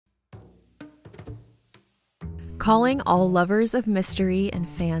Calling all lovers of mystery and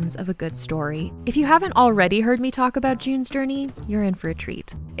fans of a good story. If you haven't already heard me talk about June's Journey, you're in for a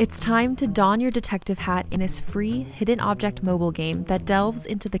treat. It's time to don your detective hat in this free hidden object mobile game that delves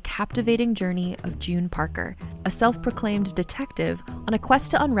into the captivating journey of June Parker, a self-proclaimed detective on a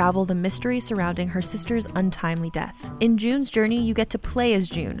quest to unravel the mystery surrounding her sister's untimely death. In June's Journey, you get to play as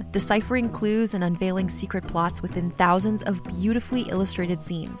June, deciphering clues and unveiling secret plots within thousands of beautifully illustrated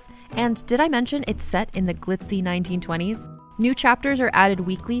scenes. And did I mention it's set in the glitzy 1920s? New chapters are added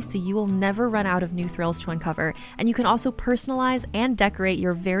weekly, so you will never run out of new thrills to uncover, and you can also personalize and decorate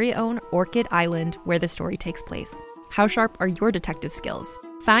your very own Orchid Island where the story takes place. How sharp are your detective skills?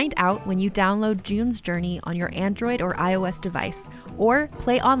 Find out when you download June's Journey on your Android or iOS device, or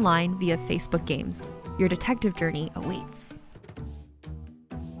play online via Facebook Games. Your detective journey awaits.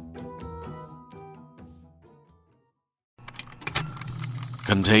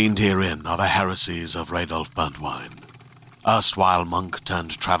 Contained herein are the heresies of Radolf Burntwine, erstwhile monk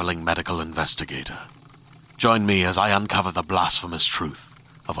turned traveling medical investigator. Join me as I uncover the blasphemous truth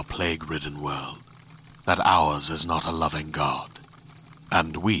of a plague-ridden world, that ours is not a loving God,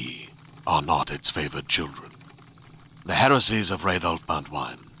 and we are not its favored children. The heresies of Radolf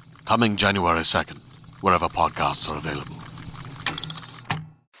Burntwine, coming January 2nd, wherever podcasts are available.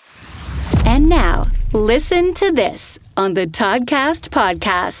 And now, listen to this on the Toddcast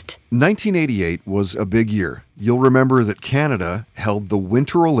podcast. 1988 was a big year. You'll remember that Canada held the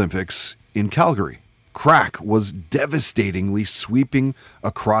Winter Olympics in Calgary. Crack was devastatingly sweeping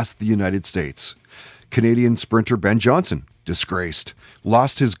across the United States. Canadian sprinter Ben Johnson, disgraced,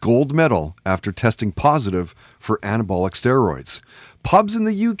 lost his gold medal after testing positive for anabolic steroids. Pubs in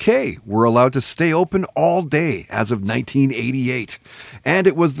the UK were allowed to stay open all day as of 1988. And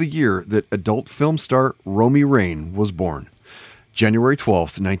it was the year that adult film star Romi was born. January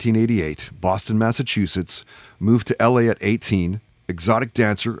 12th, 1988, Boston, Massachusetts, moved to LA at 18, exotic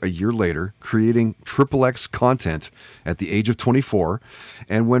dancer a year later, creating XXX content at the age of 24.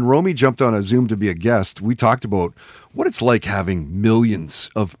 And when Romi jumped on a Zoom to be a guest, we talked about what it's like having millions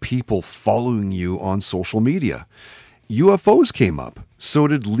of people following you on social media. UFOs came up. So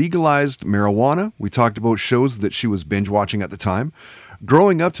did legalized marijuana. We talked about shows that she was binge watching at the time.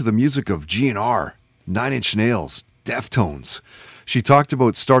 Growing up to the music of GNR, Nine Inch Nails, Deftones. She talked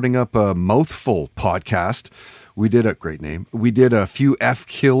about starting up a Mouthful podcast. We did a great name. We did a few F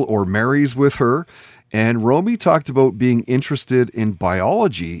Kill or Marries with her. And Romi talked about being interested in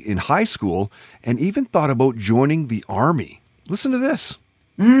biology in high school and even thought about joining the Army. Listen to this.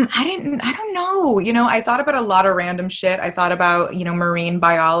 I don't know. I thought about a lot of random shit. I thought about, marine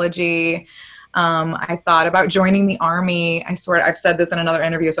biology. I thought about joining the Army. I swear, I've said this in another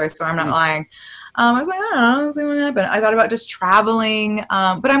interview, so I swear I'm not lying. I was like, I don't know, let's see what happened. I thought about just traveling.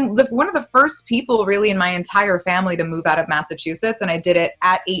 But I'm one of the first people really in my entire family to move out of Massachusetts. And I did it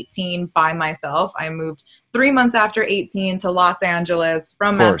at 18 by myself. I moved 3 months after 18 to Los Angeles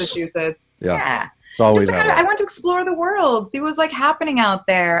from Massachusetts. Yeah. It's always I went to explore the world, see what's like happening out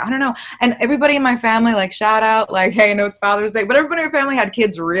there. I don't know. And everybody in my family, like, shout out, like, hey, I know it's Father's Day, but everybody in my family had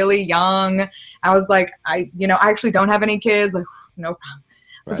kids really young. I was like, I actually don't have any kids. Like, no problem.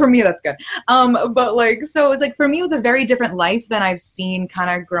 Right. For me, that's good. But like, so it was like, for me, it was a very different life than I've seen kind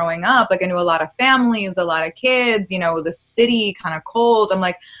of growing up. Like, I knew a lot of families, a lot of kids, the city kind of cold. I'm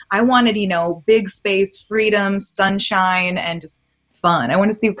like, I wanted, big space, freedom, sunshine, and just fun. I want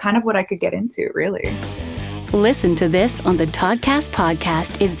to see kind of what I could get into, really. Listen to This on the Toddcast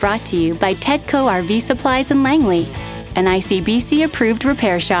podcast is brought to you by Tedco RV Supplies in Langley, an ICBC-approved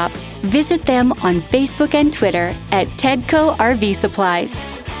repair shop. Visit them on Facebook and Twitter at Tedco RV Supplies.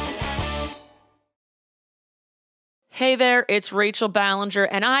 Hey there, it's Rachel Ballinger,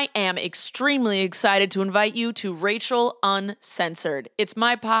 and I am extremely excited to invite you to Rachel Uncensored. It's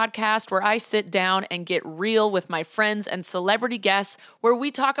my podcast where I sit down and get real with my friends and celebrity guests, where we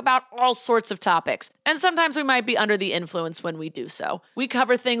talk about all sorts of topics. And sometimes we might be under the influence when we do so. We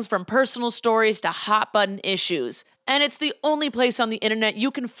cover things from personal stories to hot-button issues. And it's the only place on the internet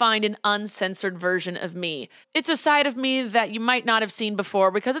you can find an uncensored version of me. It's a side of me that you might not have seen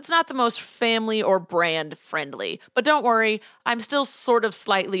before because it's not the most family or brand friendly. But don't worry, I'm still sort of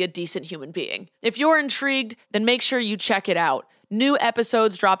slightly a decent human being. If you're intrigued, then make sure you check it out. New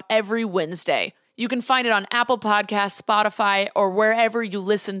episodes drop every Wednesday. You can find it on Apple Podcasts, Spotify, or wherever you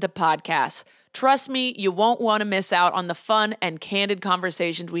listen to podcasts. Trust me, you won't want to miss out on the fun and candid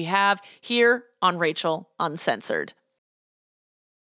conversations we have here on Rachel Uncensored.